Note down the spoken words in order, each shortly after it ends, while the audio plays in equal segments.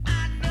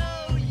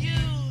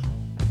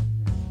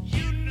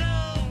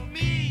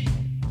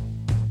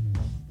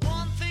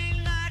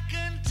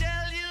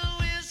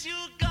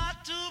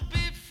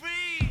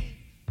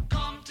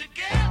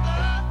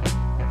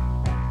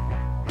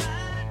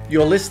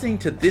You're listening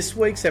to this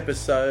week's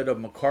episode of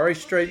Macquarie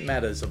Street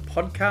Matters, a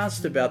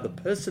podcast about the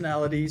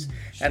personalities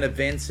and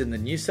events in the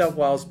New South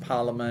Wales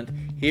Parliament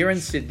here in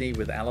Sydney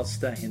with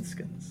Alister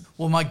Henskens.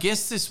 Well, my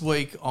guest this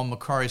week on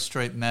Macquarie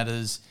Street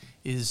Matters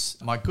is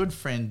my good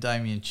friend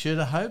Damien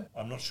Tudehope.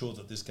 I'm not sure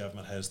that this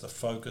government has the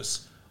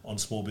focus on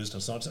small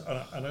business.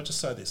 And I just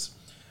say this.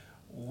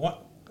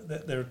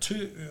 There are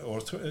two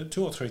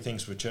or three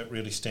things which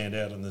really stand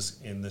out in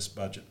this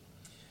budget.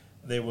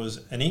 There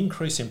was an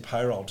increase in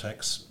payroll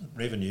tax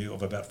revenue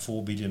of about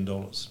 $4 billion.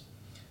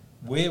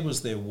 Where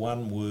was there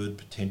one word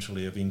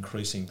potentially of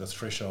increasing the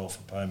threshold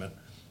for payment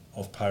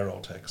of payroll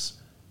tax?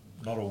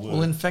 Not a word.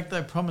 Well, in fact,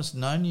 they promised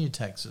no new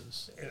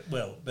taxes.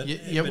 But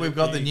we've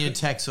got the new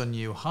tax on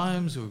new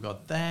homes. We've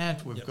got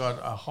that. We've got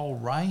a whole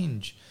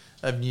range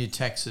of new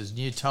taxes,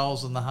 new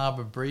tolls on the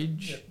Harbour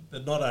Bridge. Yeah,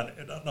 but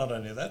not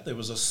only that, there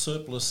was a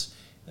surplus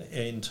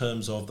in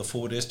terms of the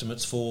forward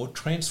estimates for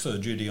transfer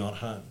duty on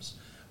homes.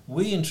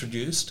 We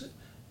introduced,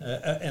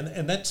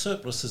 and that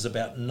surplus is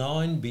about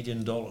 $9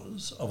 billion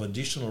of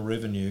additional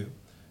revenue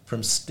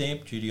from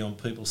stamp duty on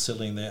people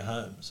selling their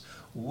homes.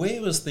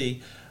 Where was this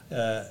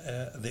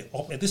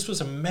was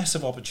a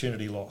massive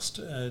opportunity lost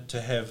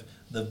to have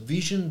the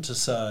vision to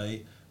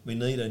say we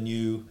need a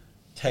new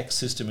tax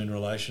system in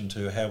relation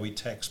to how we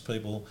tax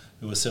people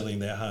who are selling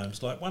their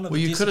homes.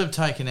 You could have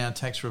taken our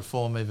tax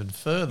reform even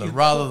further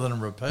rather than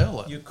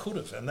repeal it. You could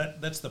have, and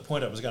that's the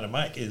point I was going to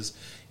make, is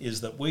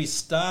that we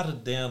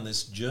started down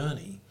this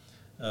journey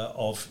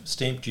of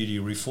stamp duty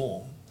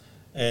reform,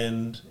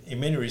 and in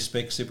many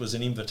respects it was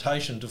an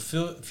invitation to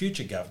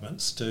future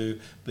governments to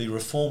be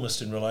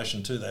reformist in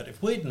relation to that.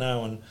 If we'd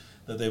known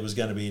that there was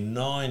going to be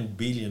 $9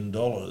 billion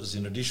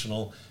in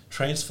additional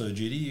transfer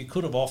duty, you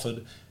could have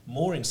offered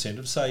more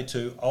incentive, say,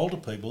 to older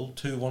people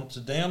who want to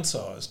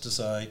downsize, to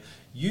say,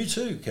 you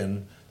too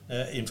can,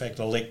 in fact,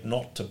 elect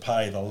not to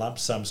pay the lump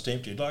sum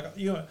stamp duty.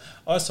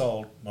 I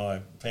sold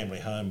my family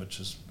home, which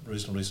is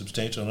reasonably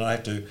substantial, and I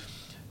had to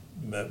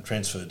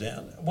transfer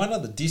down. One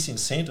of the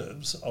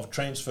disincentives of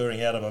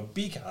transferring out of a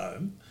big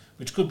home,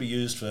 which could be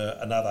used for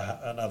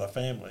another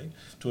family,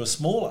 to a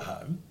smaller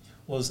home,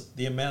 was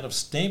the amount of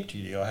stamp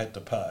duty I had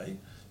to pay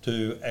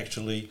to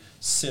actually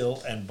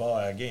sell and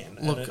buy again.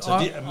 Look, and it's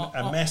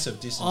a massive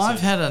disincentive.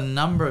 I've had a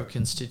number of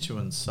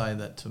constituents say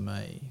that to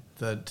me,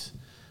 that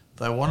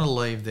they want to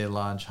leave their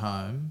large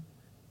home,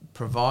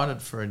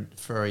 provided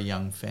for a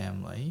young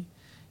family,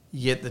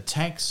 yet the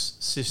tax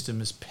system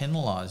is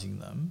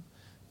penalising them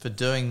for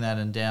doing that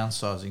and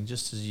downsizing,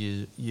 just as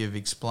you've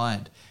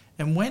explained.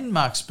 And when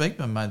Mark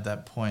Speakman made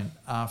that point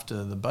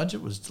after the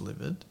budget was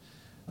delivered,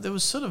 there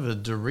was sort of a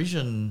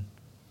derision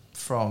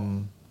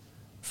from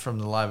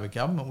the Labor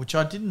government, which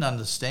I didn't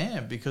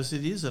understand, because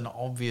it is an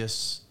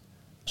obvious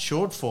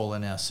shortfall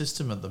in our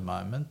system at the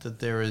moment, that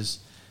there is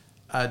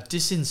a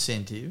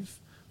disincentive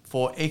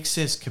for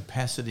excess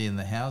capacity in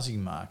the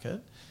housing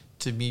market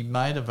to be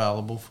made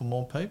available for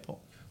more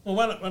people. Well,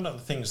 one of the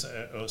things,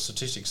 or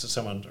statistics that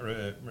someone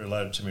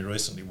related to me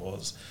recently,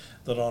 was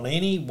that on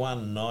any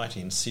one night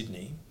in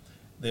Sydney,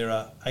 there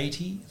are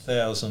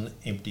 80,000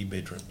 empty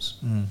bedrooms.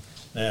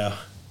 Now,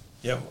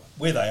 yeah,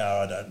 where they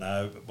are, I don't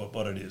know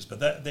what it is, but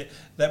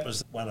that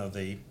was one of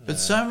the... But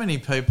so many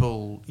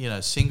people,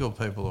 single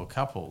people or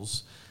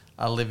couples,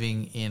 are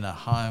living in a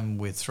home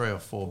with 3 or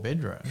 4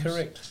 bedrooms.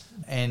 Correct.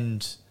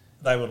 And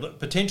they would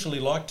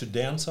potentially like to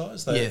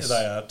downsize. Yes.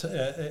 They are,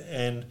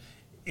 and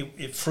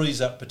it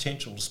frees up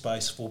potential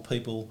space for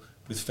people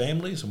with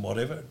families and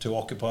whatever to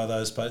occupy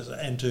those spaces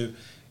and to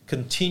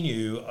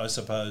continue, I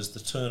suppose, the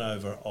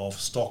turnover of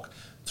stock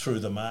through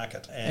the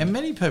market. And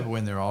many people,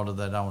 when they're older,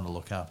 they don't want to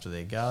look after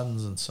their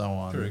gardens and so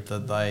on. Correct.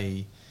 That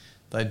they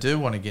do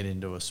want to get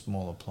into a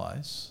smaller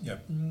place.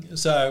 Yep.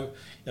 So,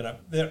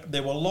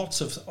 there were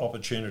lots of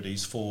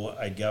opportunities for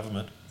a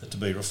government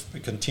to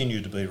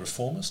continue to be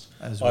reformist.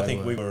 I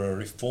think we were a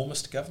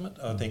reformist government.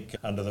 I think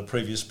under the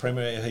previous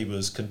Premier, he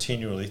was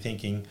continually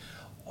thinking,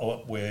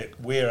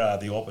 where are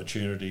the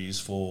opportunities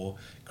for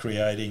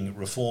creating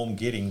reform,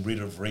 getting rid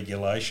of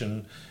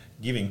regulation,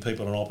 giving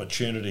people an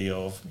opportunity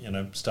of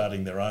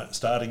starting their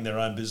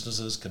own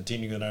businesses,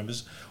 continuing their own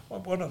business.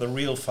 One of the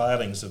real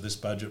failings of this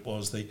budget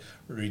was the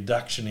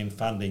reduction in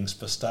fundings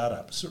for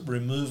startups,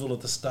 removal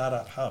of the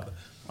startup hub.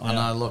 I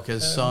know. Look,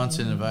 as Science,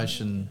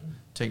 Innovation,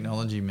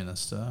 Technology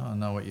Minister, I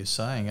know what you're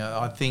saying.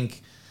 I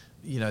think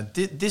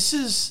this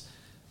is,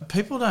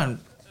 people don't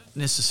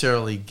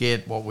necessarily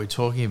get what we're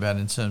talking about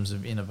in terms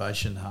of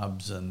innovation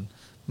hubs and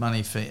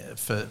money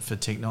for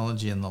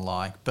technology and the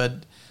like,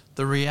 but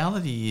the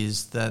reality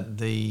is that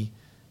the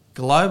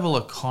global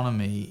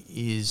economy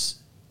is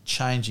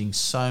changing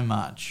so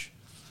much,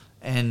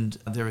 and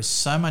there is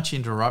so much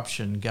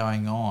interruption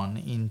going on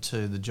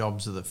into the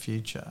jobs of the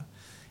future.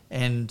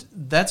 And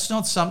that's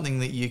not something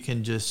that you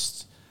can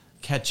just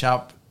catch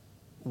up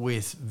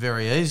with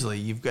very easily.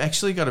 You've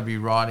actually got to be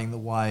riding the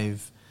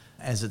wave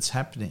as it's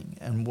happening.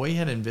 And we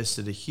had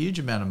invested a huge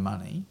amount of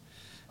money,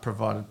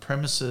 provided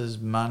premises,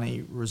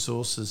 money,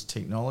 resources,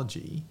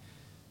 technology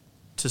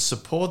to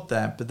support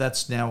that, but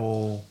that's now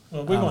all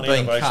Well, we want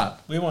being innovation.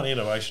 cut. We want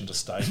innovation to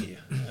stay here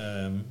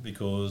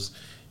because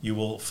you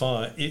will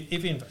find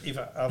if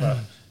other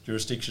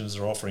jurisdictions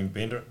are offering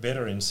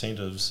better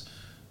incentives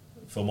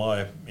for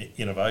my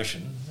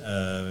innovation,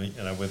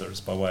 whether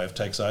it's by way of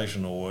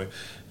taxation or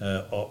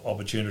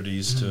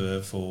opportunities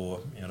for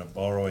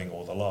borrowing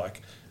or the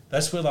like,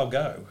 that's where they'll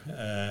go,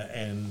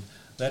 and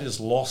that is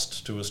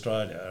lost to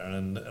Australia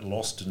and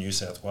lost to New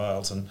South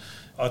Wales. And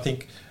I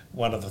think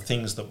one of the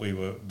things that we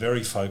were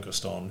very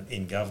focused on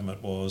in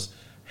government was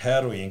how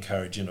do we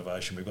encourage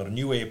innovation? We've got a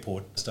new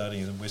airport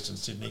starting in Western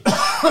Sydney.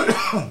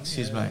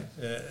 Excuse me.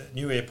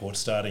 New airport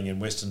starting in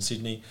Western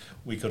Sydney.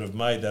 We could have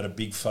made that a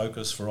big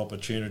focus for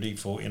opportunity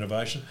for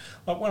innovation.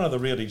 Like one of the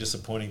really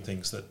disappointing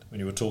things that when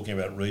you were talking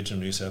about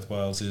regional New South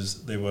Wales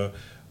is there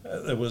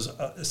was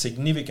a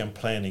significant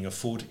planning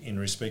afoot in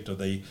respect of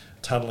the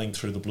tunnelling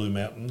through the Blue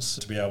Mountains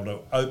to be able to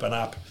open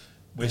up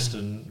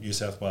Western New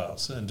South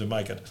Wales and to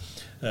make it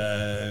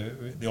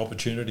the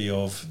opportunity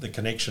of the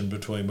connection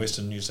between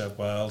Western New South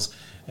Wales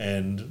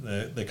and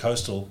the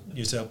coastal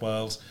New South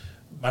Wales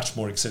much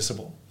more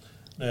accessible.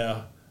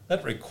 Now,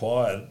 that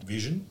required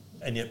vision,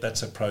 and yet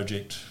that's a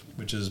project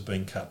which has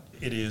been cut.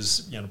 It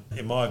is,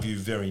 in my view,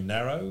 very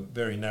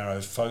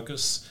narrow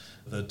focus,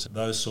 that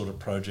those sort of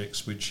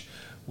projects which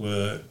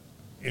were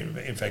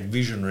in fact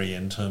visionary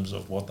in terms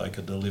of what they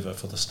could deliver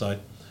for the state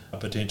are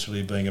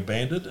potentially being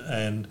abandoned,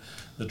 and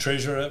the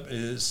Treasurer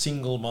is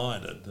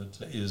single-minded,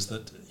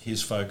 that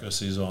his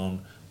focus is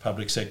on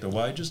public sector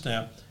wages.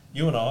 Now,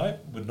 you and I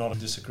would not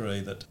disagree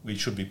that we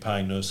should be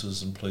paying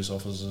nurses and police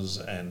officers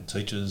and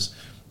teachers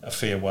a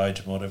fair wage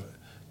and whatever,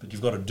 but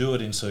you've got to do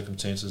it in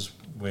circumstances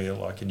where,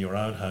 like in your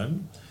own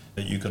home,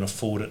 that you can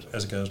afford it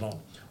as it goes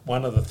along.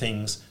 One of the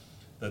things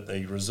that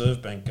the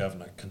Reserve Bank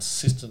Governor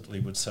consistently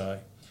would say,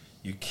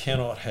 you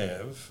cannot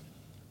have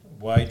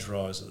wage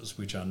rises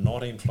which are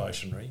not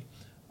inflationary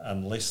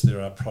unless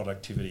there are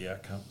productivity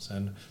outcomes.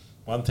 And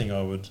one thing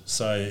I would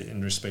say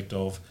in respect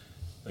of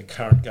the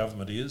current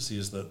government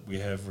is that we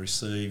have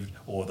received,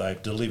 or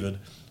they've delivered,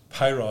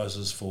 pay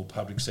rises for the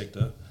public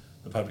sector,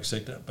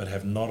 but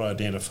have not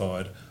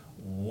identified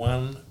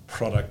one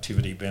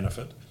productivity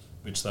benefit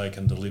which they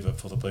can deliver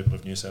for the people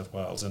of New South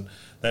Wales, and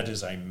that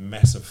is a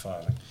massive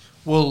failing.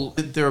 Well,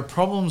 there are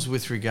problems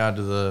with regard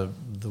to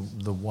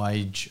the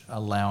wage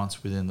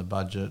allowance within the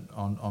budget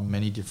on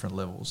many different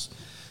levels.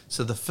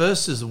 So the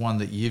first is the one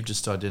that you've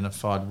just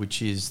identified,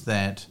 which is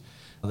that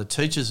the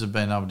teachers have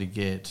been able to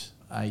get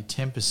a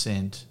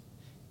 10%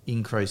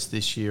 increase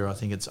this year. I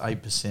think it's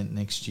 8%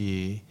 next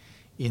year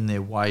in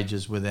their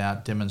wages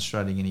without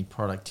demonstrating any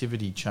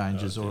productivity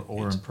changes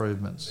or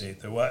improvements.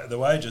 The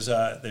wages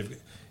are...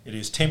 It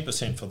is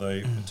 10% for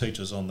the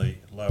teachers on the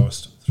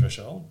lowest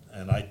threshold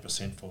and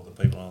 8% for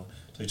the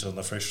teachers on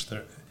the fresh.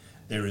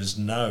 There is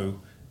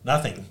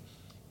nothing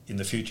in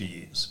the future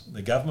years.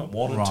 The government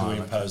wanted to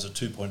impose a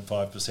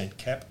 2.5%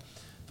 cap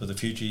for the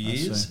future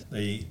years.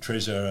 The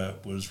Treasurer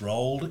was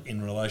rolled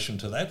in relation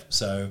to that,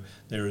 so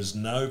there is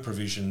no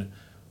provision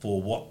for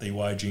what the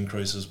wage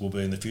increases will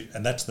be in the future,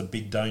 and that's the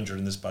big danger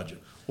in this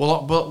budget.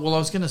 Well, I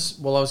was going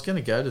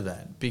to go to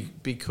that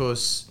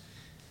because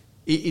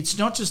it's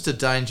not just a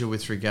danger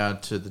with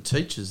regard to the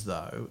teachers,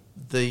 though.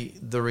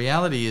 The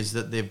reality is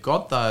that they've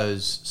got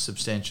those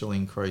substantial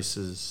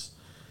increases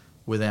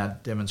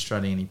without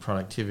demonstrating any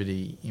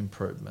productivity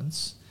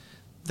improvements.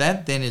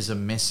 That then is a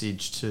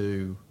message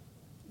to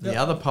the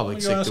other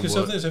public sector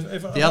workers.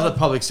 The other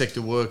public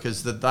sector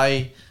workers that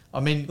they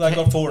got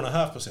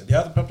 4.5%. The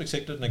other public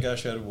sector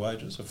negotiated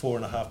wages are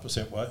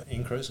 4.5%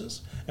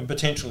 increases, and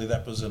potentially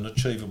that was an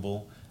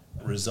achievable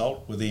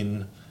result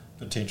within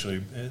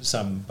potentially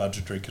some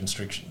budgetary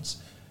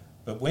constrictions.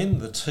 But when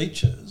the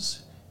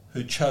teachers,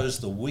 who chose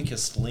the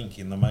weakest link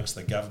in amongst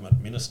the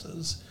government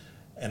ministers,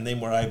 and then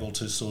were able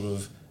to sort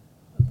of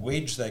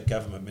wedge that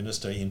government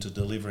minister into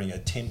delivering a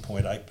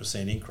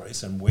 10.8%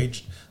 increase and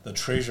wedged the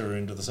Treasurer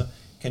into the...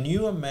 Can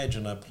you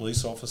imagine a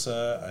police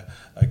officer,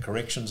 a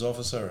corrections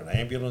officer, an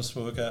ambulance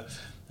worker,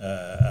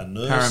 a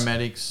nurse...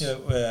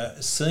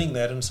 Paramedics. Seeing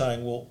that and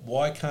saying, well,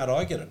 why can't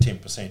I get a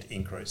 10%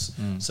 increase?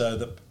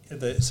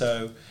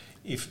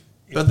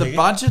 But the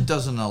budget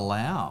doesn't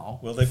allow...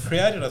 Well, they've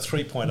created a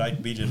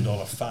 $3.8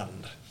 billion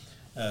fund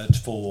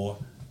for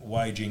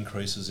wage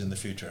increases in the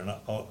future. And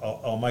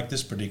I'll make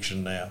this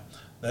prediction now.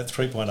 That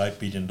 $3.8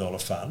 billion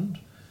fund,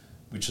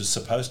 which is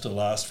supposed to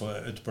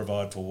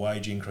provide for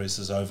wage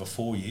increases over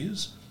 4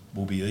 years,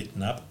 will be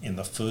eaten up in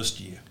the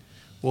first year.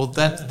 Well,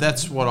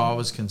 that's what I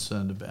was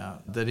concerned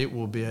about, that it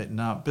will be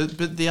eaten up.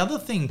 But the other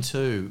thing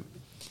too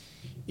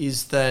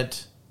is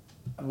that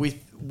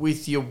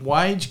with your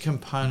wage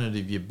component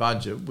of your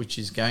budget, which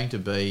is going to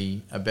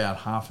be about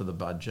half of the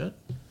budget,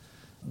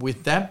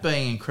 with that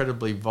being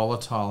incredibly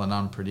volatile and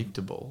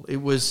unpredictable,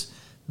 it was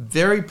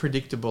very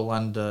predictable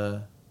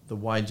under the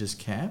wages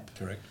cap.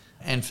 Correct.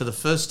 And for the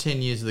first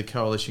 10 years of the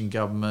coalition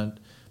government,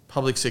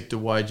 public sector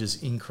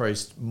wages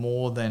increased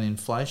more than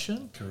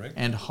inflation. Correct.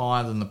 And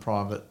higher than the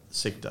private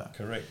sector.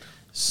 Correct.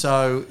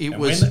 So it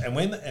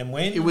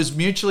it was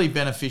mutually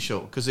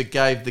beneficial because it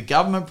gave the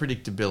government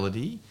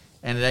predictability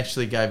and it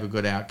actually gave a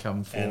good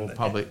outcome for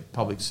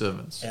public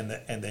servants. And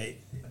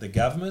the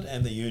government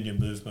and the union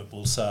movement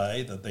will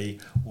say that the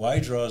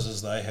wage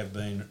rises they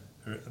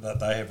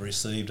have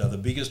received are the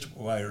biggest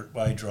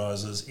wage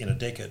rises in a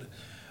decade.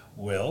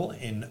 Well,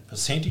 in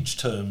percentage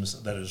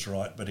terms, that is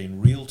right, but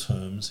in real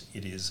terms,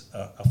 it is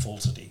a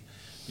falsity.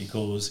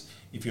 Because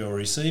if you're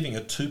receiving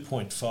a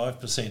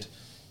 2.5%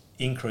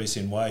 increase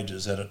in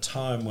wages at a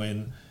time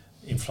when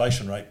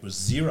inflation rate was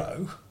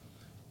zero,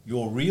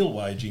 your real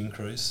wage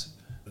increase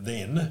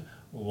then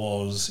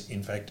was,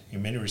 in fact,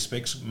 in many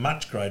respects,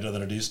 much greater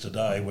than it is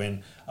today,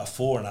 when a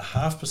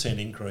 4.5%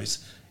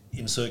 increase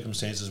in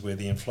circumstances where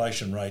the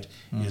inflation rate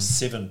is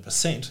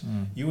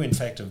 7%, you in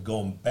fact have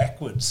gone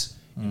backwards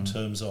in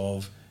terms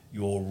of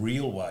your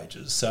real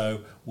wages.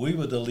 So we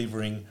were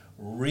delivering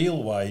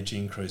real wage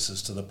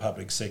increases to the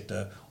public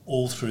sector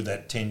all through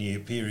that 10-year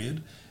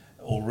period.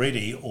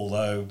 Already,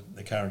 although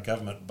the current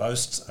government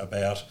boasts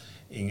about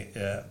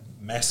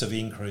massive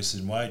increase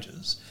in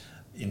wages,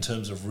 in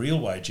terms of real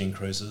wage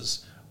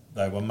increases,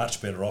 they were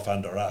much better off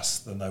under us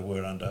than they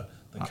were under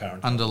the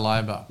current under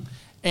Labor.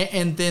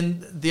 And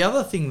then the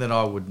other thing that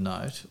I would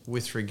note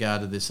with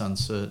regard to this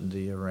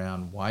uncertainty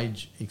around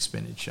wage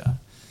expenditure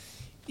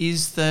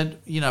is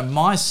that,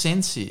 my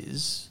sense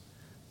is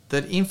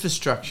that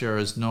infrastructure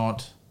has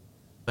not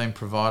been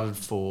provided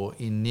for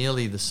in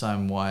nearly the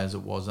same way as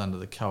it was under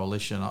the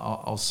coalition.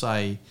 I'll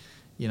say,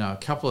 a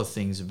couple of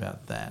things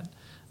about that.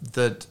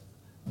 That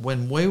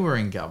when we were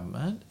in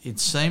government, it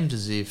seemed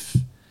as if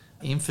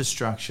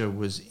expenditure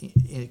was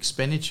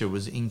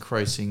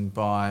increasing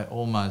by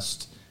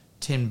almost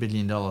 $10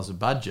 billion a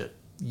budget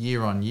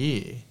year on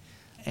year.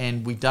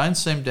 And we don't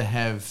seem to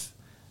have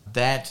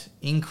that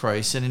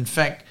increase. And in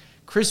fact,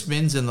 Chris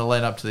Minns in the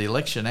lead up to the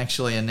election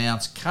actually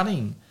announced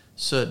cutting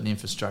certain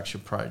infrastructure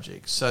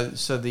projects.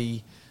 So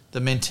the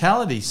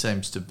mentality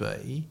seems to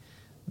be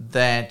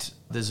that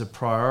there's a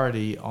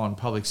priority on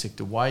public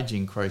sector wage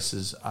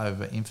increases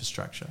over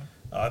infrastructure.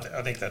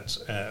 I think that's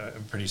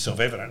pretty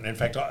self-evident. In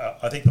fact,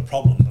 I think the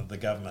problem that the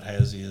government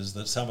has is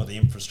that some of the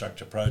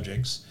infrastructure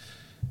projects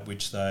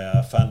which they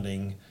are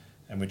funding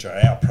and which are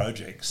our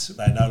projects,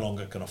 they no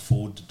longer can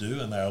afford to do,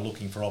 and they are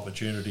looking for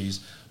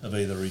opportunities of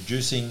either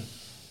reducing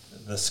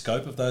the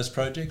scope of those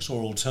projects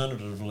or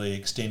alternatively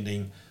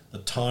extending the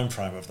time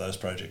frame of those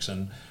projects.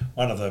 And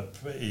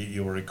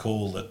you'll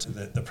recall that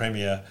the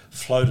Premier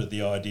floated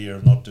the idea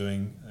of not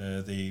doing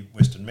the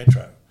Western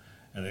Metro,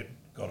 and it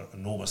got an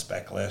enormous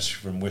backlash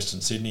from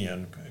Western Sydney,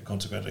 and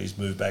consequently he's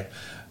moved back.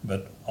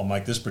 But I'll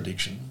make this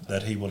prediction,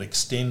 that he will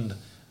extend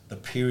the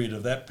period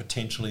of that,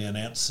 potentially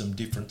announce some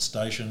different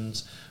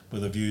stations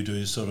with a view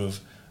to sort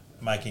of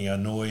making a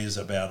noise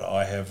about,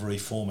 I have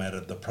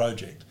reformatted the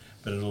project.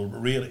 But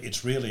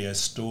it's really a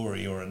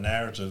story or a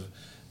narrative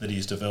that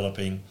he's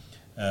developing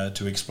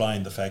to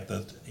explain the fact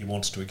that he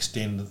wants to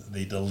extend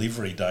the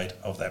delivery date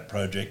of that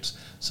project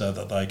so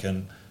that they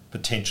can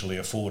potentially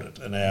afford it.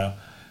 And now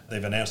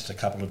they've announced a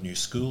couple of new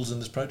schools in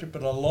this project,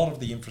 but a lot of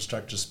the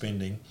infrastructure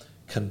spending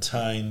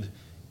contained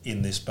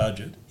in this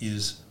budget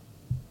is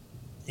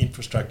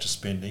infrastructure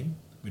spending,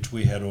 which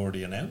we had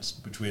already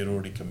announced, which we had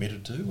already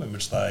committed to, and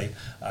which they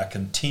are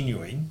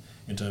continuing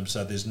in terms.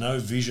 So there's no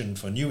vision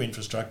for new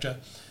infrastructure,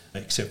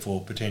 except for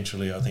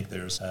potentially, I think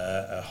there's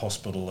a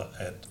hospital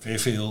at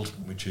Fairfield,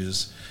 which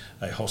is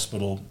a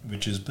hospital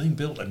which is being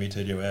built, let me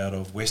tell you, out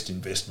of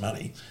Westinvest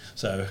money.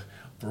 So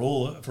for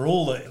all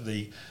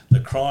the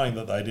crying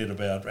that they did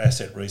about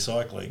asset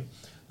recycling,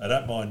 they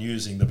don't mind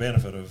using the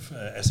benefit of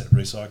asset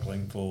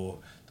recycling for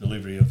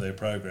delivery of their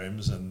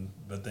programs,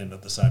 but then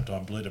at the same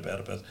time bleat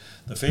about it. But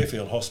the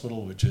Fairfield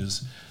Hospital, which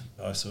is,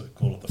 I sort of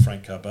call it the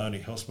Frank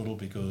Carboni Hospital,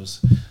 because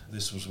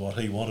this was what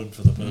he wanted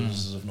for the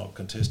purposes of not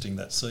contesting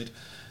that seat.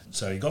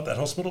 So he got that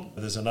hospital.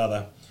 There's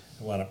another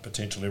one at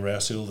potentially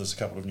Rouse Hill. There's a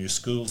couple of new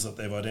schools that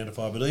they've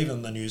identified, but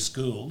even the new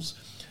schools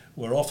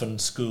were often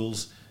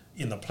schools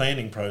in the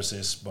planning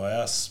process by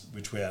us,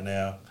 which we are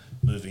now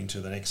moving to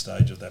the next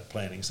stage of that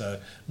planning. So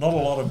not a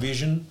lot of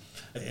vision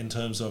in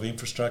terms of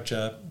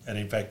infrastructure, and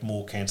in fact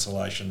more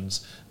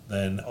cancellations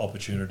than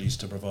opportunities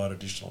to provide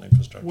additional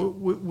infrastructure.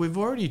 We've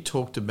already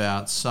talked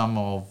about some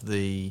of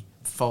the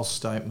false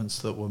statements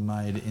that were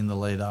made in the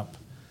lead up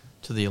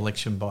to the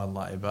election by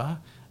Labor.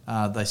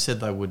 They said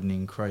they wouldn't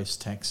increase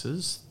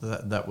taxes.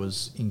 That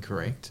was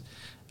incorrect.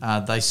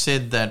 They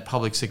said that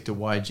public sector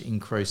wage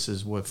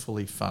increases were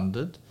fully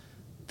funded.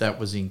 That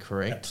was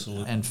incorrect.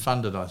 Absolutely. And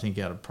funded, I think,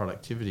 out of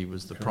productivity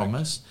was the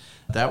promise.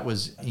 That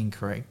was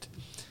incorrect.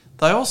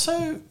 They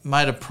also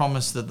made a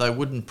promise that they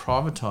wouldn't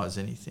privatise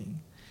anything.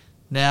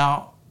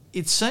 Now,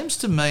 it seems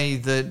to me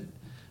that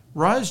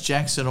Rose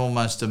Jackson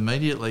almost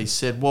immediately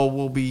said, well,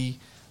 we'll be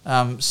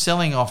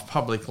selling off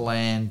public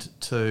land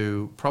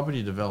to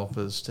property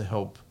developers to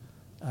help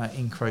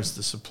increase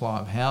the supply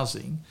of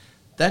housing.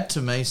 That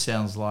to me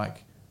sounds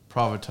like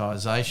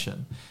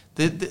privatisation.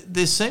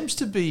 There seems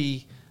to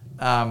be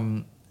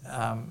an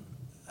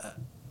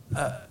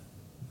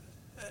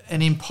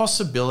an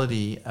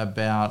impossibility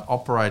about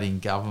operating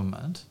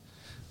government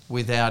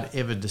without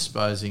ever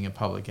disposing a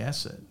public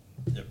asset.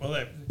 Yeah,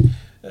 well,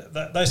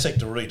 they seek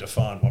to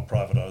redefine what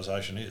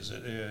privatisation is.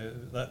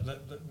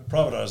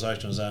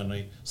 Privatisation is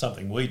only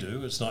something we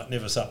do. It's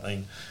never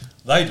something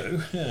they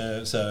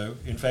do. So,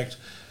 in fact,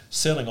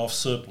 selling off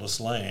surplus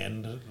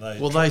land...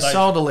 They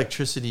sold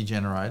electricity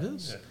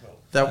generators. Yeah,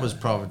 that was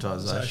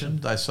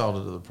privatisation. They sold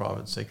it to the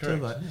private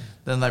sector.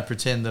 Then they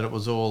pretend that it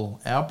was all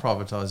our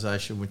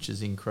privatisation, which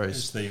has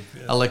increased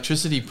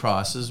electricity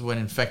prices, when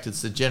in fact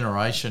it's the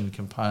generation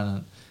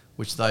component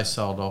which they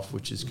sold off,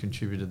 which has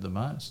contributed the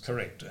most.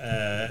 Correct.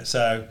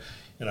 So,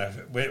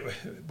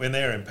 when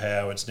they're in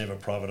power, it's never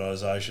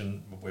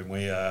privatisation. When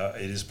we are,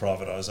 it is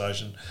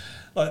privatisation.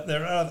 Like,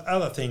 there are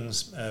other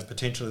things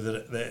potentially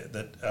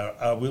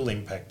that will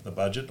impact the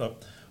budget. Like,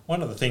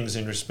 one of the things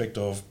in respect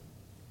of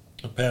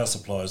power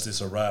supply is this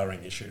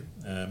Eraring issue.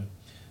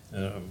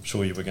 I'm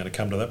sure you were going to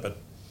come to that, but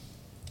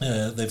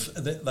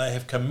they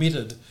have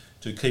committed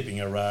to keeping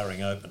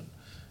Eraring open.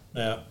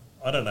 Now,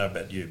 I don't know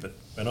about you, but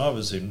when I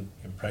was in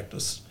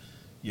practice,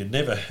 you'd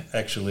never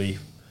actually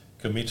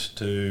commit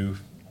to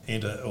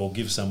enter or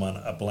give someone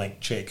a blank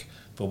cheque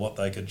for what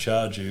they could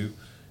charge you,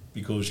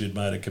 because you'd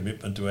made a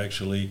commitment to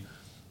actually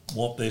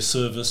want their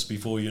service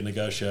before you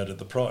negotiated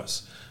the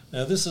price.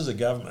 Now, this is a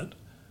government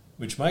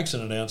which makes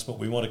an announcement,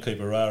 we want to keep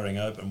Eraring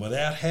open,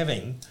 without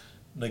having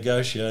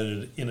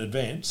negotiated in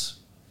advance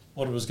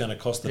what it was going to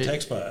cost the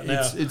taxpayer.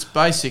 Now, it's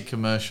basic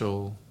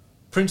commercial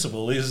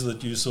principle is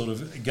that you sort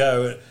of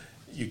go,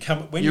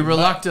 you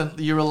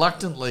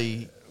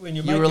reluctantly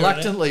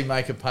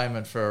make a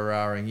payment for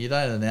Eraring. You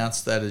don't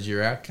announce that as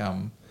your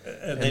outcome,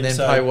 and then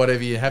pay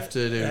whatever you have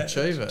to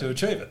achieve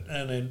it.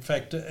 And in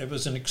fact, it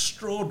was an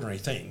extraordinary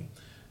thing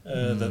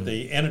that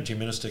the Energy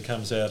Minister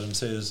comes out and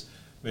says,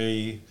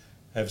 we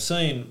have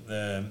seen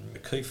the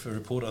Keefe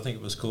report, I think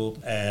it was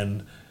called,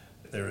 and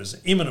there is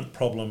an imminent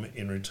problem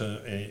in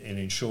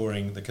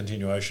ensuring the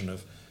continuation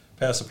of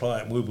power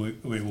supply, and we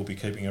will be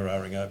keeping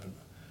Eraring open.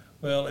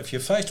 Well, if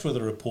you're faced with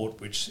a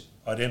report which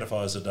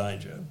identifies a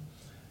danger,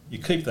 you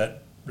keep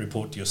that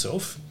report to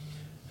yourself,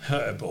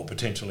 or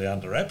potentially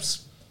under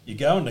wraps. You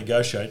go and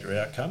negotiate your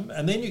outcome,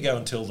 and then you go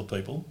and tell the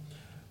people,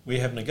 we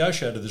have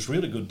negotiated this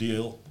really good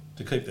deal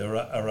to keep the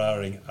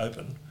Eraring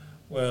open.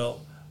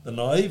 Well, the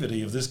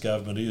naivety of this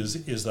government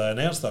is they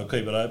announce they'll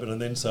keep it open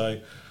and then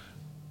say,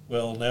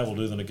 well, now we'll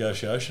do the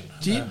negotiation.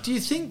 Do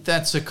you think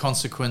that's a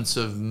consequence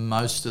of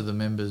most of the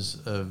members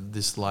of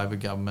this Labor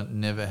government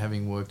never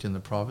having worked in the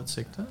private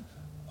sector?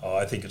 Oh,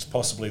 I think it's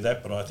possibly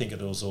that, but I think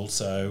it is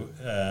also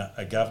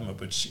a government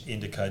which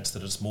indicates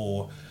that it's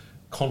more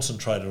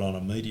concentrated on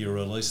a media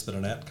release than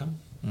an outcome.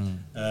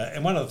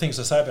 And one of the things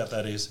I say about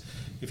that is,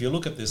 if you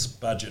look at this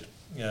budget,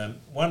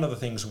 one of the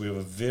things we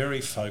were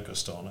very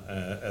focused on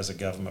as a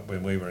government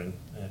when we were in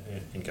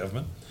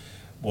government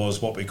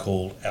was what we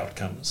called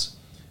outcomes.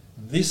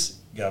 This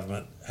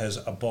government has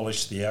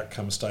abolished the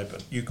outcome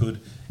statement. You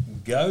could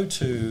go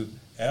to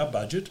our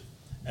budget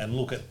and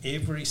look at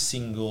every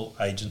single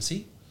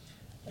agency,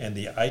 and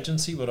the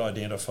agency would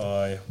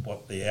identify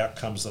what the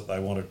outcomes that they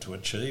wanted to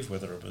achieve,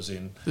 whether it was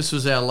in... This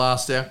was our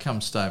last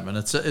outcome statement.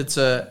 It's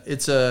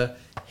a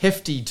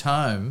hefty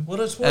tome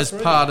as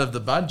part of the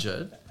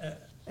budget.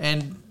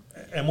 And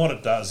what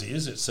it does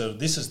is,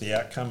 this is the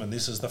outcome and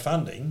this is the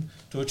funding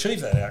to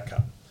achieve that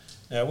outcome.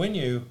 Now, when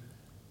you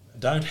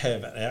don't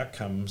have an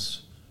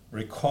outcomes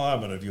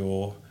requirement of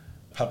your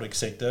public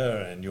sector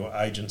and your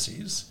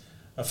agencies,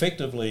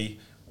 effectively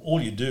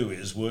all you do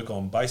is work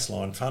on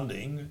baseline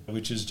funding,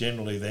 which is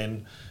generally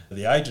then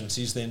the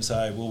agencies then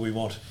say, well, we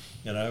want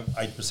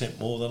 8%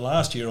 more than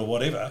last year or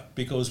whatever,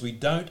 because we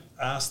don't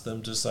ask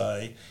them to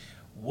say,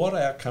 what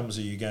outcomes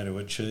are you going to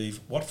achieve?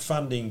 What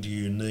funding do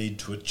you need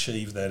to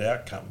achieve that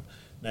outcome?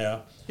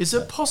 Now, is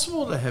it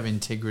possible to have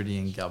integrity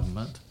in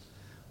government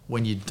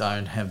when you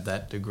don't have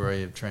that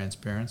degree of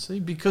transparency?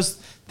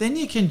 Because then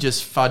you can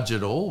just fudge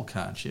it all,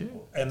 can't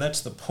you? And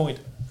that's the point.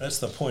 That's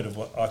the point of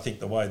what I think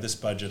the way this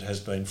budget has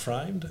been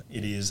framed.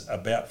 It is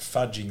about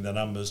fudging the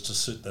numbers to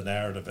suit the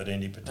narrative at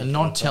any particular time. And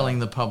not telling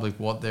the public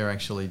what they're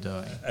actually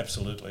doing.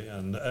 Absolutely.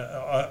 And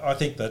I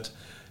think that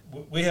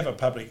we have a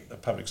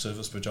public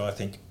service which I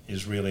think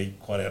is really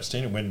quite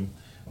outstanding. When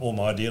all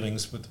my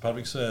dealings with the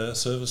public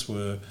service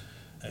were,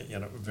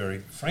 very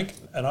frank,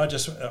 and I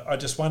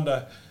just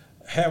wonder,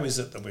 how is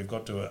it that we've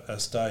got to a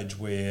stage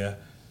where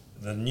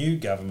the new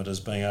government is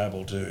being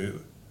able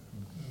to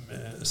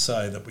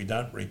say that we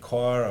don't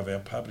require of our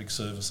public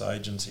service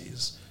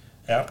agencies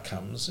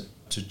outcomes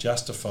to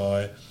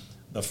justify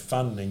the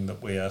funding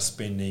that we are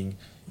spending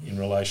in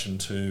relation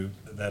to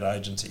that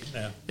agency.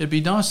 Now, it'd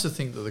be nice to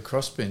think that the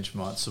crossbench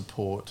might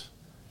support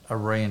a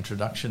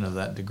reintroduction of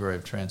that degree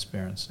of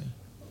transparency.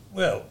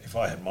 Well, if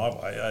I had my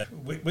way,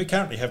 we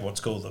currently have what's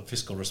called the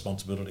Fiscal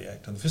Responsibility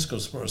Act, and the Fiscal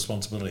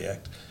Responsibility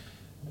Act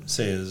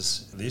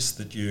says this,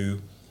 that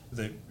you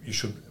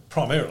should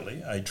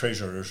primarily, a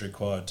treasurer is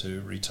required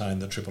to retain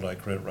the AAA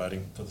credit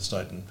rating for the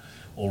state, and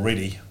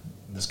already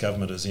this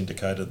government has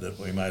indicated that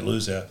we may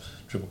lose our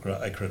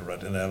AAA credit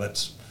rating. Now,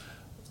 that's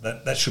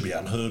that should be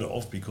unheard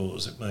of,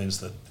 because it means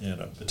that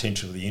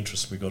potentially the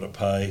interest we've got to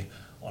pay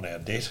on our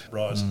debt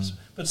rises.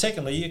 But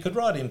secondly, you could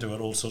write into it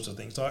all sorts of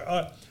things.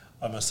 I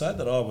must say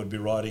that I would be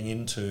writing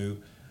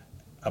into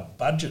a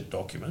budget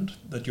document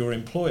that your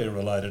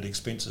employer-related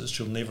expenses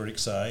should never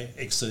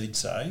exceed,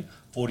 say,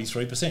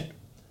 43%.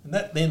 And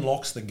that then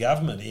locks the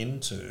government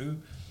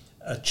into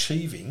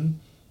achieving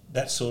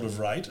that sort of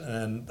rate,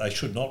 and they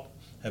should not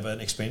have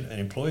an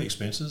employee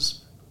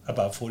expenses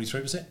above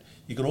 43%.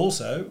 You could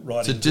also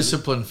write into... It's a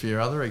discipline for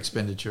your other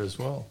expenditure as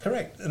well.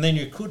 Correct. And then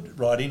you could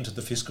write into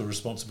the Fiscal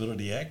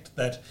Responsibility Act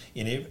that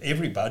in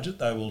every budget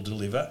they will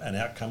deliver an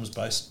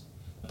outcomes-based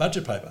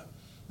budget paper.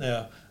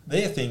 Now,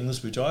 they're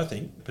things which I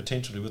think,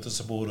 potentially with the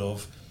support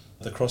of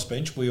the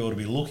crossbench, we ought to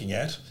be looking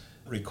at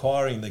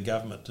requiring the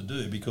government to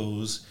do,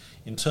 because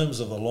in terms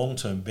of the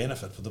long-term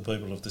benefit for the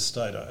people of this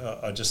state,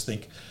 I just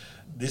think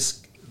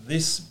this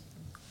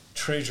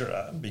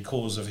Treasurer,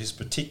 because of his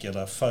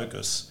particular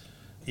focus,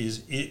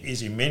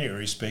 is in many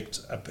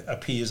respects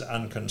appears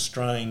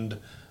unconstrained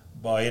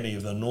by any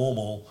of the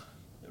normal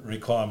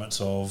requirements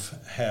of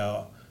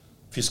how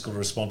fiscal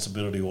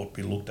responsibility ought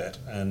to be looked at.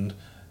 And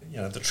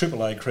the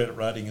AAA credit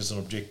rating is an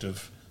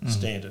objective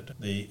standard.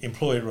 The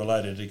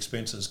employee-related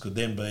expenses could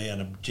then be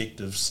an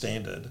objective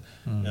standard.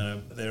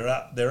 There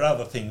are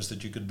other things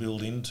that you could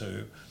build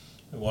into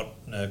what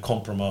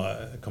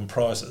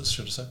comprises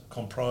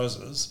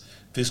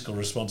fiscal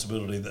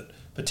responsibility that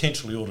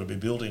potentially ought to be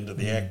built into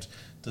the Act,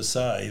 to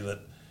say that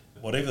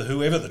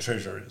whoever the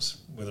Treasurer is,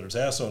 whether it's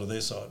our side or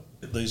their side,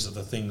 these are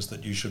the things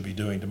that you should be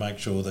doing to make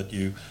sure that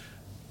you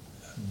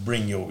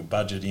bring your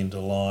budget into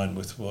line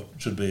with what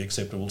should be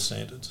acceptable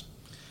standards.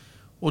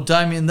 Well,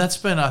 Damien, that's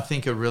been, I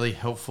think, a really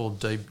helpful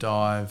deep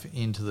dive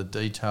into the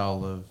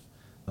detail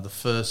of the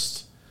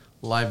first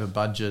Labor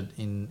budget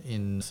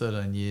in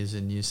 13 years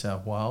in New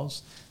South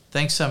Wales.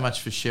 Thanks so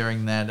much for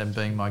sharing that and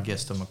being my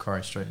guest on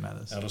Macquarie Street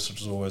Matters. Alice, it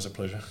was always a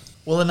pleasure.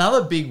 Well,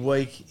 another big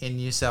week in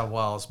New South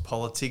Wales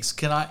politics.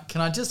 Can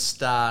I just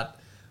start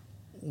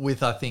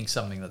with, I think,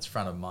 something that's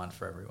front of mind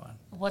for everyone?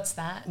 What's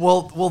that?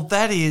 Well,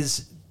 that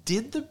is,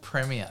 did the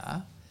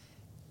Premier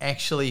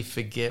actually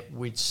forget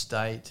which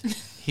state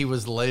he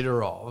was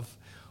leader of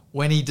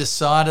when he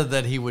decided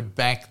that he would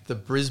back the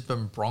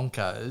Brisbane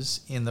Broncos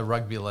in the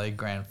Rugby League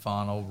Grand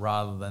Final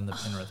rather than the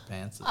Penrith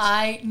Panthers?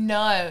 I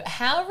know.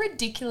 How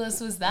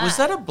ridiculous was that? Was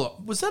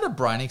that a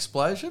brain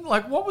explosion?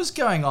 Like, what was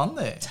going on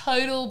there?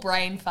 Total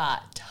brain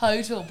fart.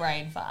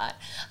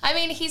 I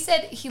mean, he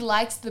said he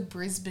likes the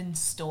Brisbane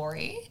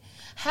story.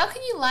 How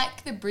can you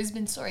like the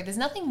Brisbane story? There's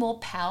nothing more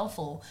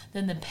powerful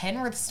than the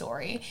Penrith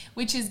story,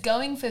 which is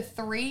going for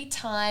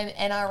 3-time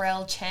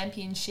NRL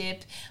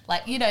championship.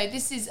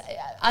 This is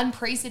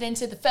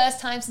unprecedented. The first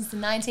time since the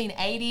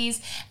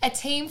 1980s. A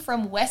team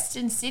from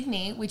Western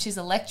Sydney, which is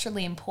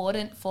electorally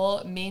important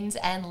for Mins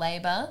and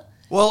Labor.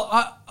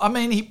 Well, I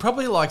mean, he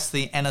probably likes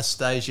the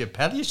Anastasia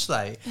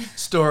Palaszczuk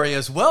story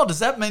as well. Does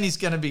that mean he's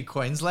going to be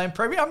Queensland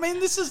Premier? I mean,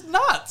 this is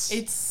nuts.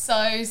 It's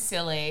so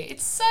silly.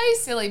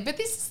 But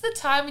this is the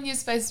time when you're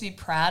supposed to be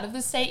proud of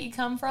the state you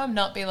come from,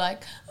 not be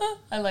like,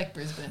 I like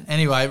Brisbane.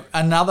 Anyway,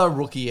 another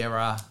rookie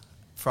error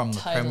from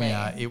the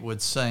Premier, it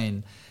would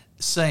seem.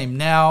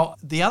 Now,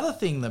 the other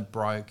thing that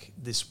broke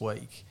this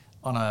week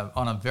on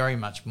a very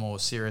much more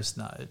serious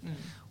note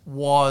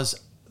was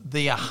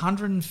the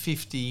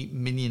 $150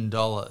 million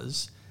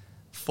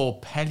for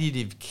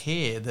palliative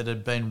care that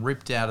had been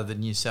ripped out of the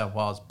New South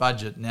Wales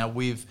budget. Now,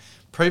 we've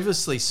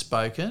previously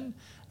spoken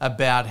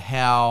about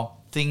how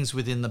things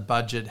within the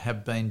budget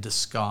have been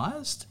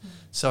disguised.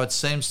 So it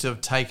seems to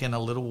have taken a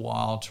little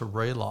while to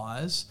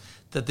realise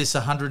that this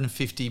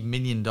 $150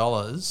 million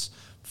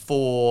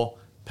for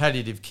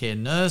palliative care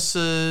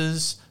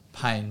nurses,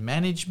 pain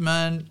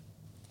management,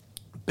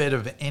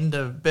 better end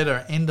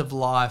of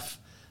life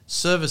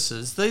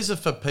services. These are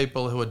for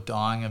people who are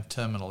dying of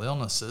terminal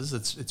illnesses.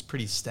 It's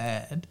pretty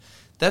sad.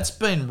 That's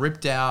been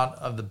ripped out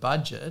of the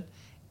budget,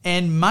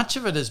 and much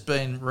of it has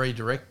been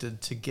redirected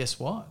to, guess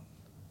what?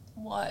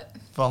 What?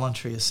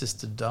 Voluntary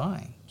assisted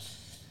dying.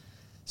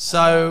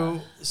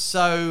 So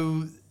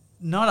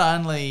not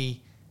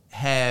only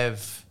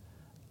have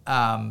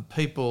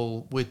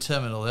people with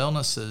terminal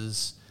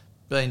illnesses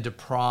been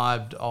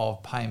deprived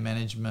of pain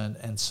management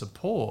and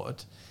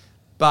support,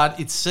 but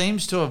it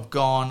seems to have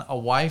gone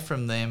away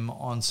from them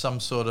on some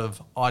sort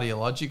of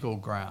ideological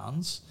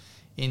grounds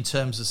in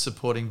terms of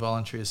supporting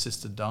voluntary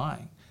assisted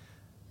dying.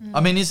 I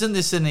mean, isn't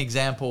this an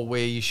example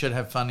where you should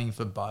have funding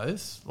for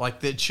both?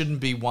 Like, it shouldn't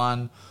be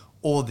one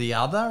or the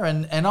other.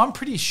 And I'm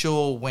pretty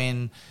sure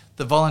when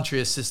the voluntary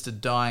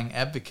assisted dying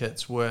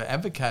advocates were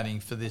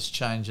advocating for this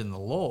change in the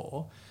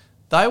law,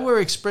 they were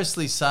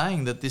expressly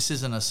saying that this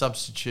isn't a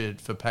substitute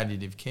for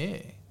palliative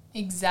care.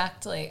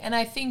 Exactly. And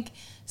I think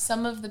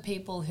some of the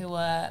people who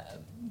are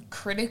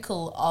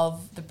critical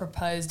of the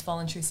proposed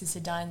voluntary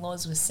assisted dying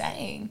laws were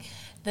saying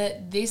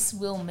that this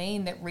will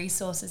mean that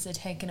resources are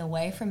taken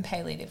away from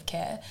palliative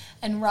care,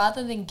 and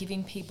rather than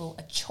giving people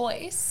a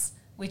choice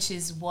which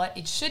is what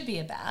it should be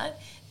about,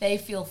 they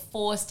feel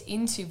forced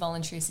into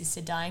voluntary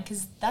assisted dying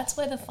because that's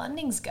where the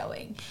funding's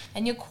going.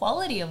 And your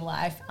quality of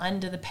life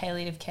under the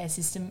palliative care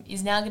system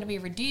is now going to be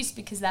reduced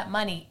because that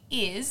money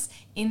is,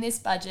 in this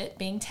budget,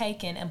 being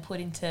taken and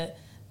put into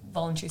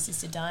voluntary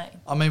assisted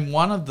dying. I mean,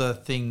 one of the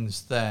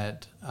things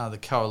that the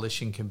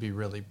Coalition can be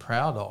really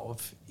proud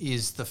of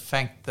is the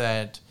fact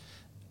that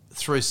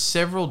through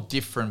several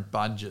different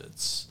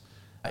budgets,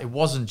 it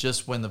wasn't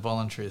just when the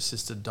voluntary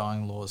assisted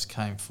dying laws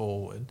came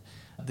forward,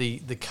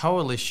 the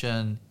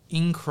Coalition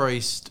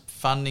increased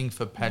funding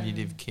for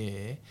palliative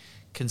care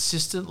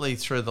consistently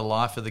through the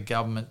life of the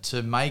government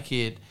to make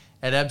it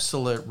at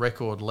absolute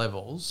record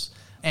levels,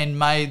 and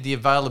made the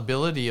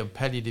availability of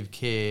palliative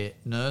care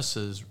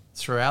nurses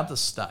throughout the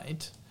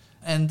state.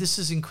 And this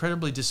is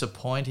incredibly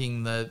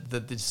disappointing that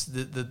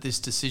this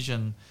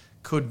decision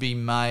could be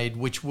made,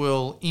 which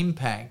will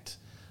impact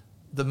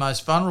the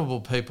most vulnerable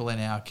people in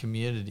our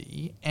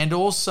community and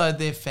also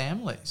their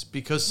families,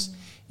 because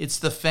it's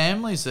the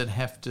families that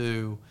have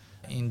to,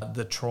 in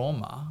the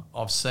trauma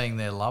of seeing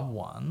their loved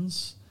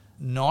ones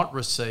not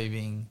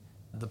receiving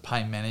the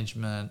pain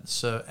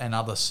management and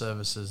other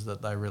services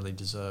that they really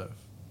deserve.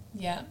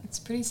 Yeah, it's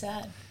pretty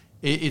sad.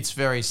 It's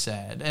very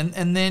sad.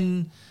 And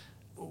then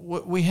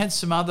we had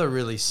some other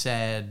really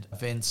sad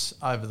events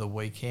over the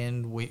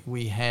weekend.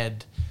 We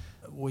had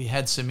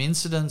some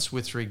incidents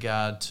with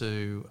regard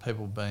to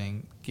people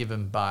being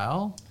given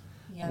bail,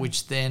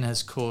 which then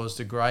has caused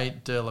a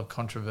great deal of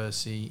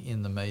controversy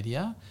in the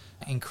media.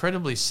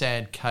 Incredibly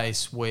sad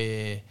case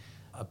where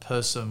a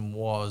person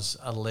was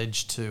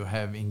alleged to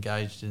have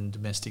engaged in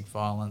domestic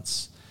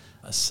violence,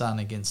 a son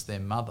against their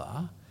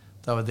mother.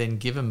 They were then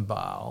given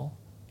bail,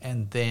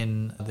 and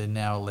then they're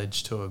now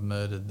alleged to have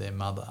murdered their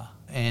mother.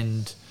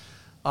 And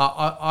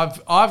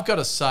I've got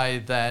to say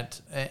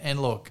that,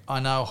 and look, I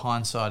know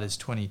hindsight is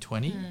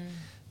 20/20,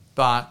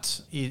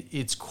 but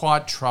it's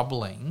quite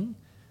troubling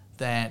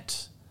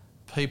that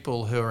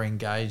people who are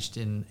engaged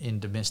in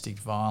domestic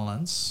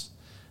violence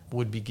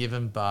would be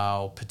given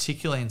bail,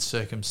 particularly in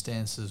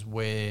circumstances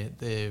where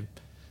they're,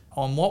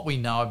 on what we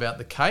know about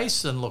the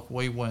case, and look,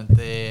 we weren't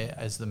there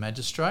as the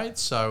magistrate,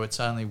 so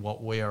it's only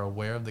what we are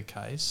aware of the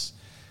case,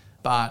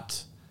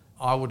 but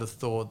I would have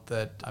thought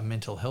that a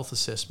mental health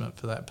assessment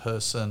for that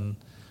person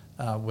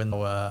when they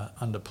were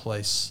under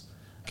police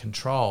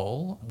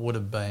control would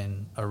have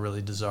been a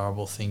really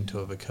desirable thing to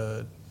have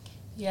occurred.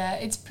 Yeah,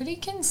 it's pretty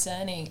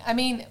concerning. I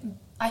mean,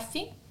 I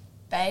think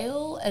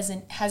bail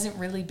hasn't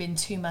really been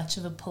too much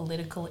of a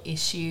political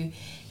issue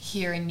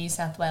here in New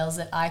South Wales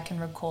that I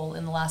can recall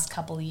in the last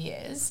couple of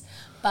years,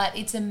 but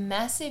it's a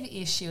massive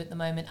issue at the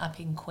moment up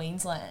in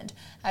Queensland.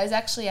 I was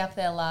actually up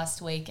there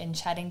last week and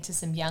chatting to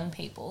some young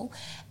people,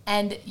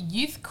 and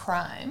youth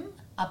crime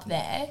up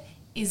there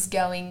is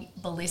going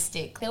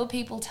ballistic. There were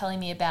people telling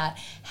me about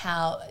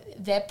how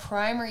their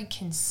primary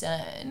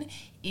concern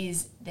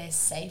is their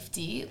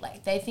safety.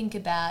 Like, they think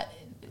about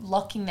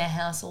locking their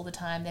house all the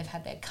time. They've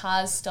had their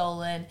cars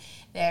stolen.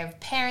 Their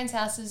parents'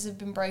 houses have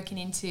been broken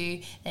into.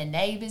 Their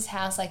neighbour's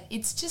house. Like,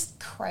 it's just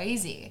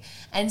crazy.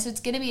 And so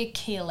it's going to be a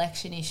key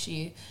election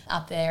issue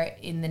up there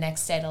in the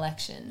next state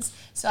elections.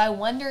 So I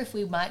wonder if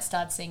we might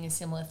start seeing a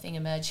similar thing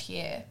emerge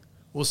here.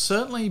 Well,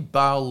 certainly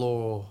bail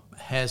law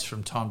has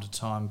from time to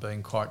time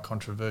been quite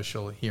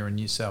controversial here in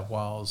New South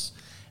Wales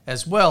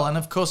as well. And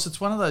of course, it's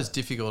one of those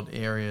difficult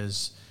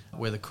areas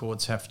where the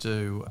courts have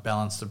to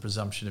balance the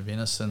presumption of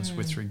innocence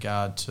with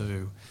regard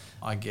to,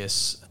 I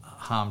guess,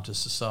 harm to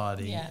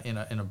society in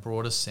a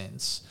broader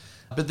sense.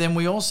 But then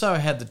we also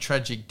had the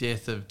tragic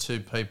death of two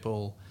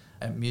people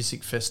at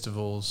music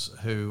festivals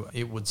who,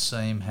 it would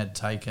seem, had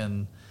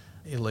taken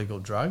illegal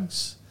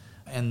drugs.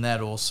 And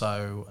that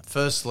also,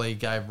 firstly,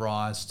 gave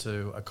rise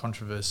to a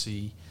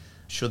controversy,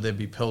 should there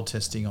be pill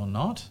testing or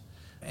not?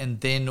 And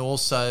then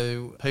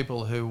also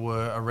people who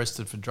were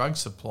arrested for drug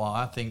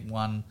supply. I think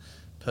one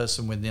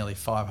person with nearly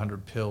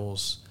 500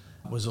 pills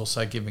was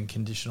also given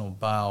conditional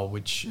bail,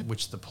 which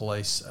the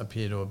police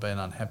appear to have been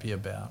unhappy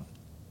about.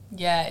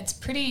 Yeah, it's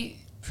pretty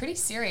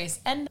serious.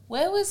 And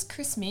where was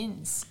Chris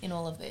Minns in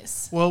all of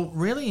this? Well,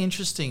 really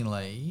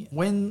interestingly,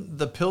 when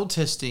the pill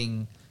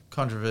testing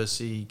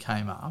controversy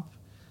came up,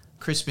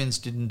 Chris Minns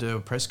didn't do a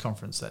press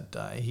conference that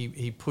day.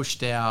 He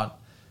pushed out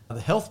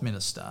the health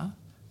minister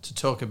to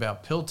talk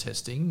about pill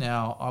testing.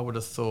 Now, I would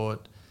have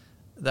thought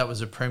that was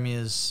a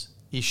Premier's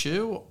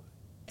issue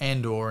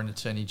and or an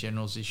Attorney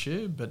General's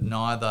issue, but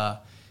neither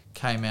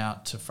came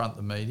out to front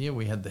the media.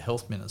 We had the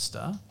health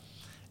minister.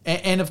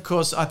 And of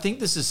course, I think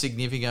this is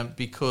significant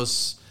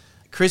because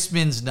Chris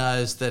Minns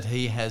knows that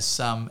he has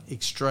some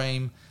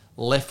extreme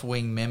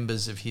left-wing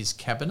members of his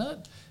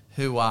cabinet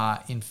who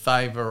are in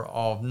favour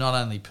of not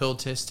only pill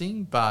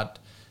testing but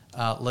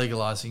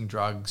legalising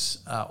drugs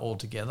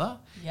altogether.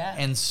 Yeah.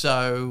 And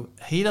so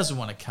he doesn't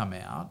want to come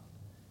out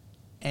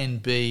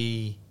and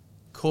be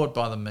caught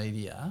by the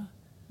media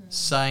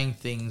saying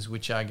things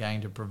which are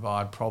going to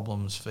provide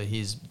problems for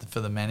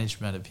the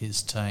management of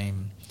his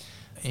team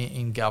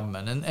in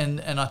government.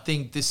 And I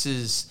think this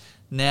is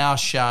now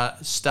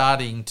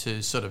starting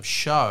to sort of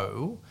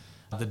show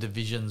the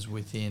divisions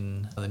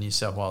within the New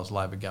South Wales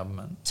Labor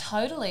government.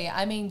 Totally.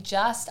 I mean,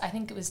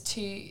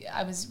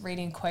 I was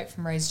reading a quote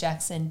from Rose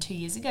Jackson 2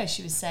 years ago.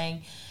 She was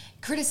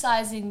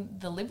criticising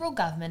the Liberal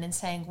government and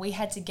saying we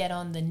had to get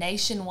on the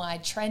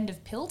nationwide trend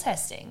of pill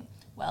testing.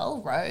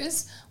 Well,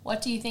 Rose,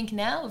 what do you think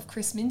now of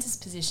Chris Minns'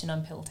 position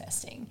on pill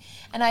testing?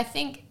 And I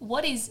think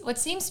what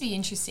seems to be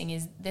interesting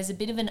is there's a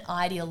bit of an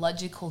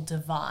ideological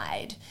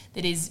divide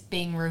that is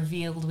being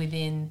revealed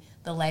within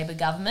the Labor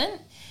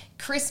government.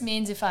 Chris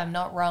Minns, if I'm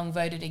not wrong,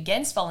 voted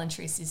against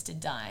voluntary assisted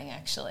dying,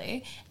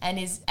 actually, and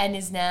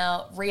is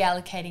now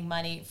reallocating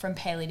money from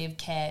palliative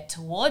care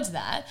towards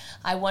that.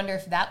 I wonder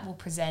if that will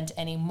present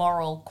any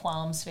moral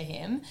qualms for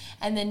him.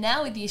 And then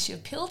now with the issue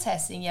of pill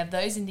testing, you have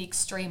those in the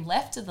extreme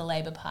left of the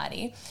Labor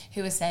Party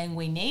who are saying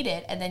we need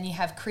it, and then you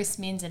have Chris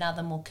Minns and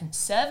other more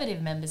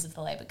conservative members of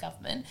the Labor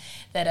government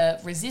that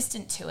are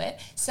resistant to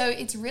it. So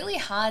it's really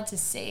hard to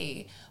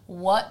see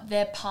what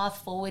their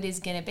path forward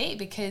is going to be,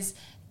 because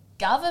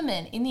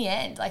government, in the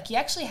end, you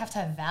actually have to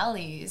have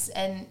values,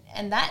 and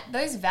that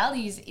those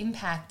values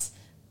impact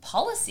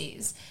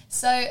policies.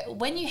 So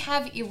when you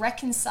have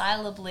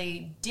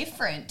irreconcilably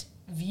different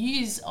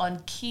views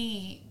on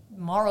key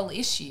moral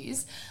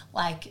issues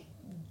like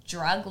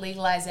drug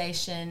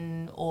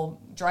legalization or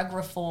drug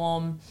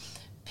reform,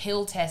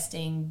 pill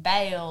testing,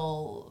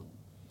 bail,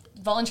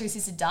 voluntary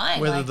assisted dying,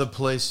 whether the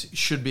police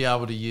should be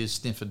able to use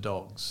sniffer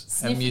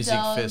dogs at music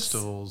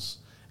festivals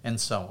and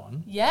so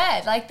on.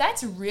 Yeah,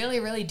 that's really,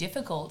 really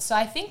difficult. So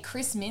I think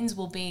Chris Minns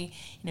will be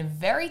in a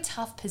very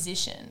tough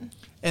position.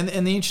 And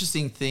the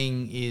interesting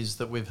thing is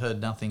that we've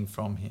heard nothing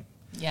from him.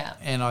 Yeah.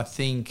 And I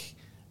think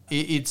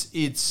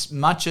it's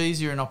much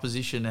easier in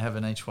opposition to have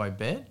an each-way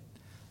bet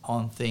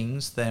on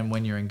things than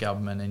when you're in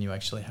government and you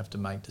actually have to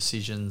make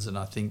decisions. And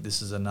I think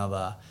this is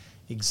another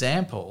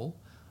example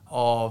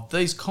of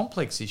these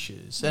complex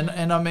issues.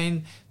 And I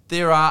mean,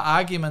 there are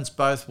arguments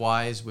both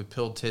ways with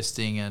pill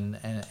testing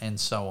and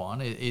so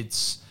on.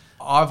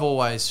 I've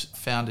always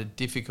found it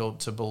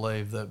difficult to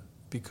believe that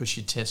because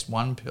you test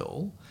one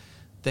pill,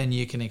 then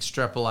you can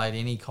extrapolate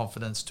any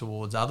confidence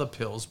towards other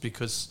pills,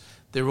 because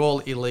they're all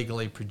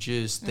illegally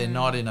produced. They're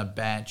not in a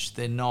batch.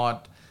 They're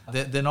not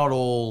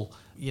all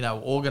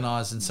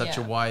organised in such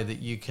a way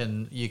that you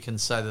can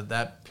say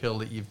that pill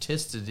that you've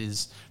tested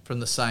is from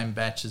the same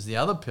batch as the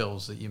other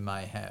pills that you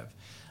may have.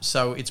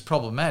 So it's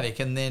problematic.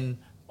 And then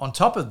on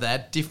top of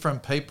that,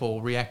 different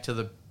people react to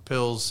the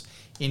pills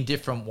in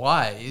different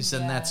ways,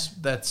 and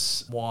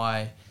that's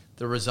why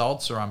the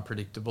results are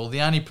unpredictable.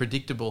 The only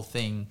predictable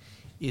thing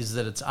is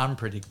that it's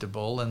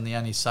unpredictable, and the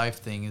only safe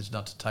thing is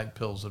not to take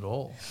pills at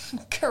all.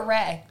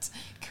 Correct.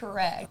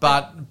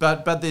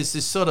 But there's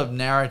this sort of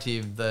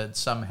narrative that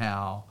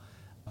somehow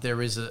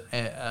there is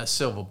a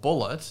silver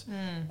bullet,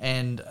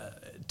 and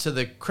to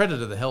the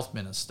credit of the Health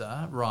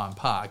Minister, Ryan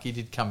Park, he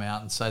did come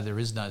out and say there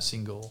is no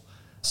single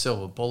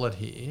silver bullet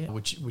here,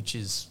 which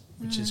is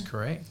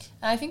correct.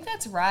 I think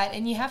that's right,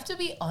 and you have to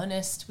be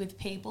honest with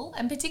people,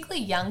 and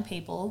particularly young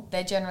people.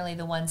 They're generally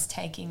the ones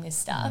taking this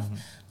stuff.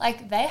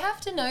 They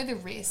have to know the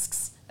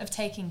risks of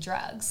taking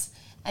drugs,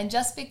 and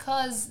just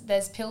because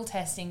there's pill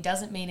testing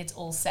doesn't mean it's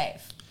all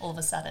safe all of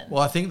a sudden.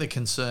 Well, I think the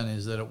concern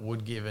is that it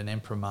would give an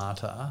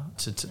imprimatur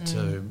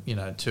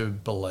to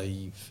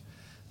believe.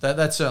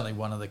 That's certainly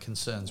one of the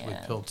concerns with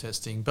pill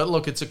testing. But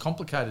look, it's a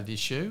complicated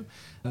issue,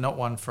 not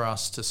one for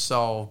us to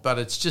solve. But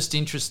it's just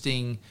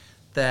interesting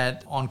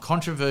that on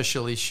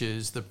controversial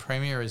issues, the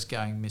Premier is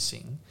going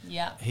missing.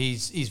 Yeah.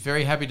 He's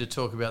very happy to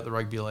talk about the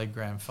Rugby League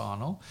Grand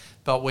Final.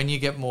 But when you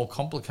get more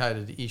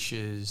complicated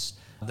issues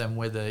than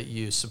whether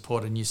you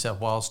support a New South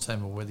Wales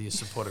team or whether you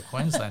support a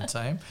Queensland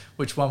team,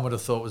 which one would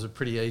have thought was a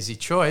pretty easy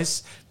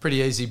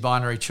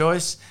binary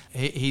choice.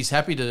 He's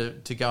happy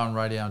to go on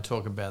radio and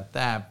talk about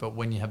that, but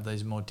when you have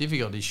these more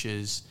difficult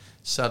issues,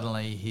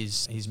 suddenly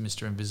he's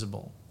Mr.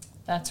 Invisible.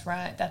 That's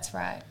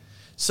right.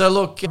 So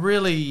look,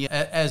 really,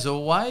 as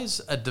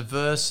always, a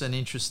diverse and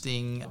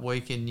interesting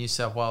week in New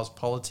South Wales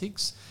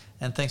politics,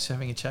 and thanks for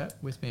having a chat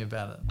with me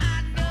about it.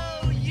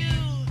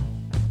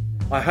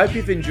 I hope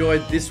you've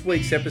enjoyed this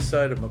week's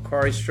episode of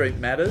Macquarie Street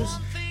Matters,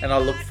 and I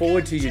look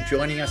forward to you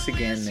joining us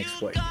again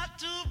next week.